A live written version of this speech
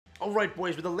Alright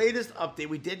boys, with the latest update,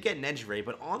 we did get Nejire,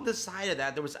 but on the side of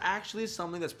that, there was actually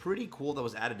something that's pretty cool that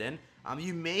was added in.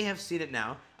 You may have seen it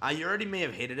now. You already may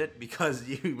have hated it because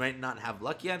you might not have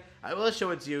luck yet. I will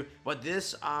show it to you, but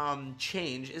this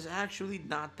change is actually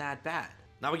not that bad.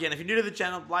 Now again, if you're new to the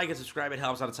channel, like and subscribe, it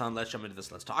helps out a ton. Let's jump into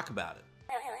this, let's talk about it.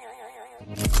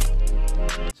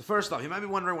 So first off, you might be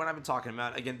wondering what I've been talking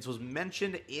about. Again, this was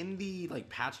mentioned in the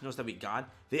patch notes that we got.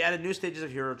 They added new stages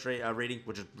of hero rating,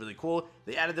 which is really cool.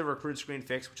 They added the recruit screen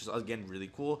fix, which is again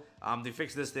really cool. They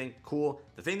fixed this thing, cool.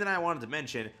 The thing that I wanted to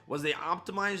mention was they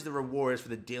optimized the rewards for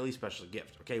the daily special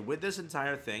gift. Okay, with this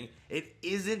entire thing, it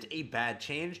isn't a bad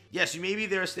change. Yes, you may be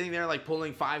there sitting there like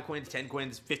pulling 5 coins, 10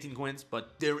 coins, 15 coins,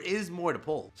 but there is more to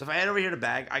pull. So if I head over here to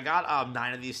bag, I got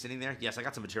 9 of these sitting there. Yes, I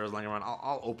got some materials lying around.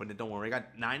 I'll open it. Don't worry. I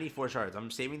got 94 shards.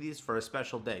 I'm saving these for a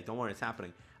special day. Don't worry, it's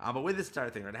happening. But with this entire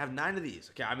thing, right, I have 9 of these.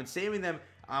 Okay, I've been saving them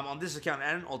on this account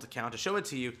and an alt account to show it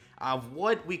to you of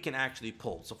what we can actually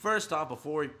pull. So first off,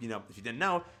 before, if you didn't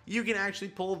know, you can actually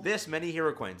pull this many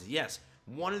hero coins. Yes,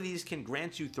 one of these can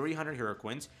grant you 300 hero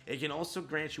coins. It can also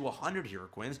grant you 100 hero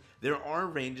coins. There are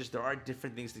ranges, there are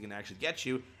different things that can actually get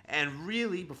you. And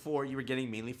really, before you were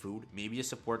getting mainly food, maybe a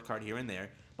support card here and there.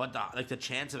 But the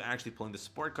chance of actually pulling the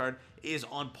support card is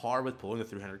on par with pulling the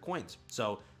 300 coins.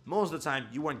 So most of the time,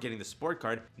 you weren't getting the support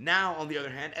card. Now, on the other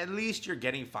hand, at least you're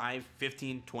getting 5,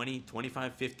 15, 20,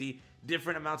 25, 50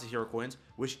 different amounts of hero coins,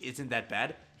 which isn't that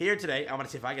bad. Here today, I want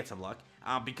to see if I get some luck,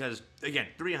 because, again,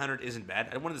 300 isn't bad.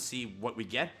 I wanted to see what we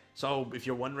get. So if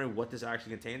you're wondering what this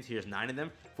actually contains, here's 9 of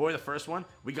them. For the first one,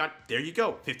 we got, there you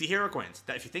go, 50 hero coins.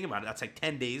 That, if you think about it, that's like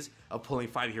 10 days of pulling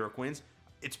 5 hero coins.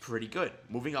 It's pretty good.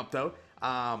 Moving up, though,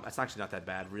 that's actually not that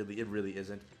bad. Really, it really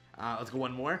isn't. Let's go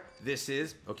one more. This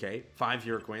is, okay, 5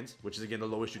 hero coins, which is, again, the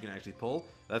lowest you can actually pull.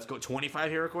 Let's go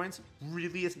 25 hero coins.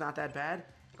 Really, it's not that bad.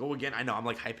 Go again. I know, I'm,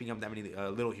 like, hyping up that many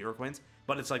little hero coins,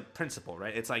 but it's, like, principle,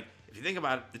 right? It's, like, if you think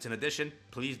about it, it's an addition.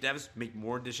 Please, devs, make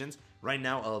more additions. Right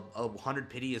now, a 100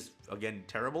 pity is, again,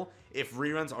 terrible. If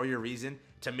reruns are your reason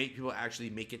to make people actually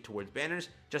make it towards banners,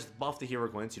 just buff the hero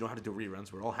coins. You don't have to do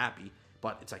reruns. We're all happy,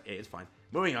 but it's like, hey, it's fine.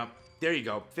 Moving up. There you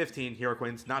go. 15 hero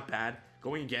coins. Not bad.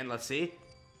 Going again. Let's see.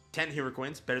 10 hero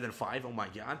coins, better than 5. Oh my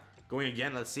god. Going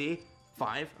again, let's see.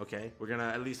 5. Okay, we're gonna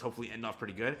at least hopefully end off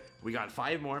pretty good. We got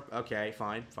 5 more. Okay,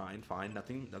 fine.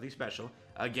 Nothing special.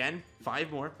 Again, 5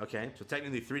 more. Okay, so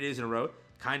technically 3 days in a row.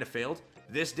 Kind of failed.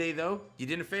 This day though, you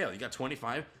didn't fail. You got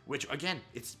 25, which again,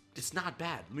 it's not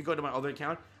bad. Let me go to my other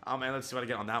account, and let's see what I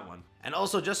get on that one. And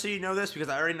also, just so you know this, because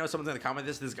I already know someone's gonna comment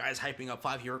this guy's hyping up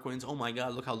 5 hero coins. Oh my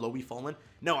god, look how low we've fallen.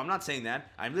 No, I'm not saying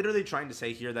that. I'm literally trying to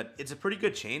say here that it's a pretty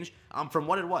good change from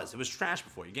what it was. It was trash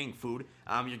before. You're getting food.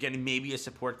 You're getting maybe a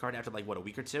support card after like, what, a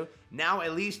week or two? Now,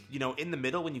 at least, in the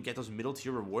middle, when you get those middle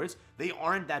tier rewards, they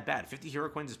aren't that bad. 50 hero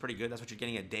coins is pretty good. That's what you're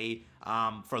getting a day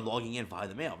for logging in via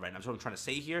the mail, right? That's what I'm trying to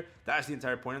say here. That's the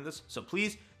entire point of this. So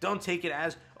please don't take it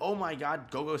as, oh my god,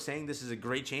 Gogo saying this is a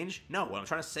great change. No, what I'm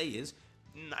trying to say is,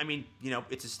 I mean,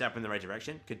 it's a step in the right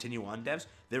direction. Continue on, devs.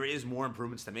 There is more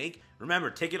improvements to make. Remember,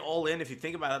 take it all in. If you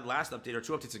think about it, last update or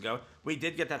 2 updates ago, we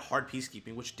did get that hard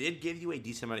peacekeeping, which did give you a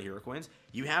decent amount of hero coins.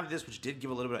 You have this, which did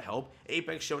give a little bit of help.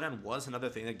 Apex Showdown was another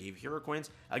thing that gave hero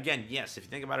coins. Again, yes, if you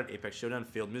think about it, Apex Showdown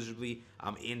failed miserably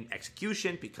in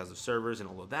execution because of servers and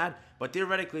all of that. But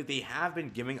theoretically, they have been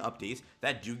giving updates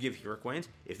that do give hero coins.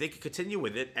 If they could continue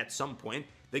with it at some point,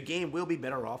 the game will be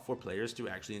better off for players to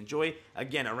actually enjoy.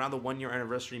 Again, around the 1-year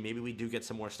anniversary, maybe we do get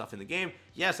some more stuff in the game.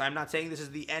 Yes, I'm not saying this is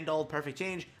the end-all perfect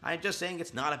change. I'm just saying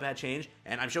it's not a bad change,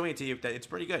 and I'm showing it to you that it's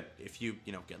pretty good if you,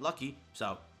 get lucky.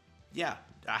 So, yeah,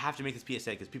 I have to make this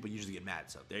PSA because people usually get mad,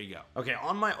 so there you go. Okay,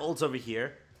 on my ults over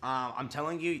here, I'm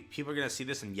telling you, people are going to see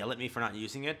this and yell at me for not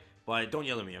using it, but don't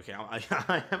yell at me, okay? I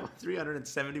have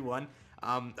 371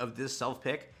 of this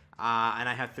self-pick. And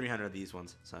I have 300 of these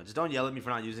ones. So just don't yell at me for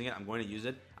not using it. I'm going to use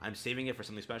it. I'm saving it for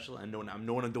something special. I know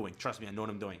what I'm doing. Trust me, I know what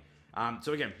I'm doing.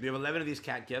 So again, we have 11 of these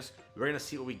cat gifts. We're going to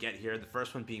see what we get here. The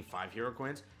first one being 5 hero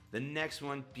coins. The next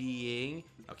one being,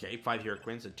 okay, 5 hero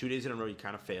coins. So 2 days in a row, you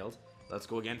kind of failed. Let's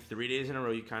go again. 3 days in a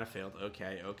row, you kind of failed.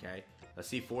 Okay. Let's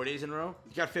see, 4 days in a row.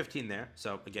 You got 15 there.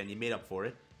 So again, you made up for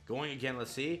it. Going again,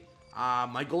 let's see.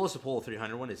 My goal is to pull a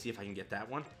 300 one to see if I can get that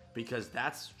one. Because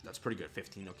that's pretty good.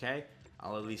 15, okay.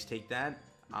 I'll at least take that.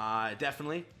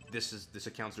 Definitely, this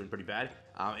account's doing pretty bad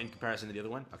in comparison to the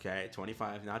other one. Okay,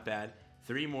 25, not bad.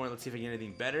 3 more, let's see if I can get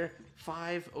anything better.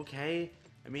 5, okay.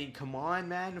 I mean, come on,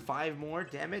 man. 5 more,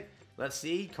 damn it. Let's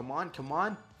see, come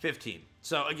on. 15.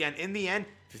 So again, in the end,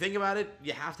 if you think about it,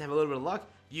 you have to have a little bit of luck.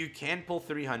 You can pull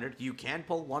 300, you can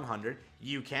pull 100,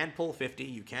 you can pull 50,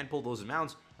 you can pull those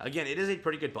amounts. Again, it is a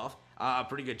pretty good buff. a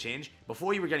pretty good change.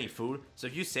 Before you were getting food, so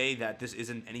if you say that this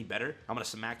isn't any better, I'm gonna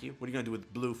smack you. What are you gonna do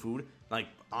with blue food? Like,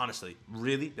 honestly,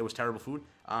 really? That was terrible food.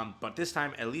 But this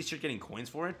time, at least you're getting coins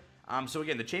for it. So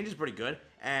again, the change is pretty good.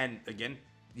 And again,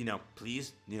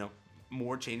 please,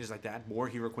 more changes like that, more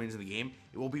hero coins in the game.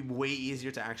 It will be way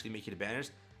easier to actually make you the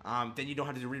banners. Then you don't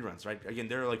have to do reruns, right? Again,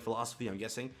 their like philosophy, I'm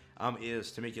guessing,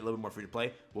 is to make it a little bit more free to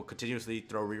play. We'll continuously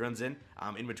throw reruns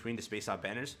in between to space out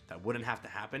banners. That wouldn't have to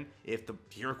happen if the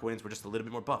hero coins were just a little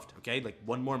bit more buffed, okay? Like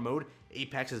one more mode,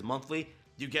 8 packs is monthly.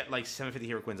 You get like 750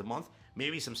 hero coins a month,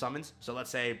 maybe some summons. So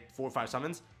let's say 4 or 5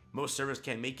 summons. Most servers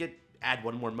can't make it. Add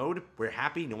one more mode. We're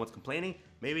happy. No one's complaining.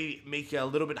 Maybe make a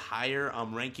little bit higher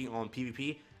ranking on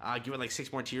PvP. Give it like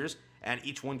 6 more tiers, and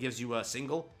each one gives you a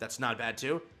single. That's not bad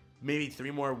too. Maybe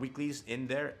 3 more weeklies in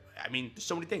there. I mean, there's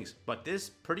so many things. But this,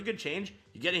 pretty good change.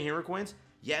 You're getting hero coins.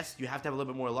 Yes, you have to have a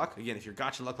little bit more luck. Again, if your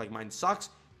gacha luck like mine sucks,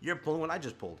 you're pulling what I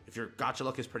just pulled. If your gacha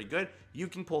luck is pretty good, you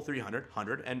can pull 300,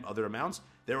 100, and other amounts.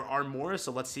 There are more,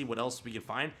 so let's see what else we can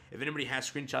find. If anybody has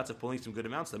screenshots of pulling some good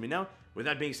amounts, let me know. With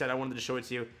that being said, I wanted to show it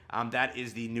to you. That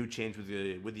is the new change with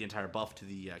the entire buff to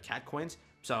the cat coins.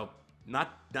 So, not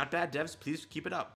bad, devs. Please keep it up.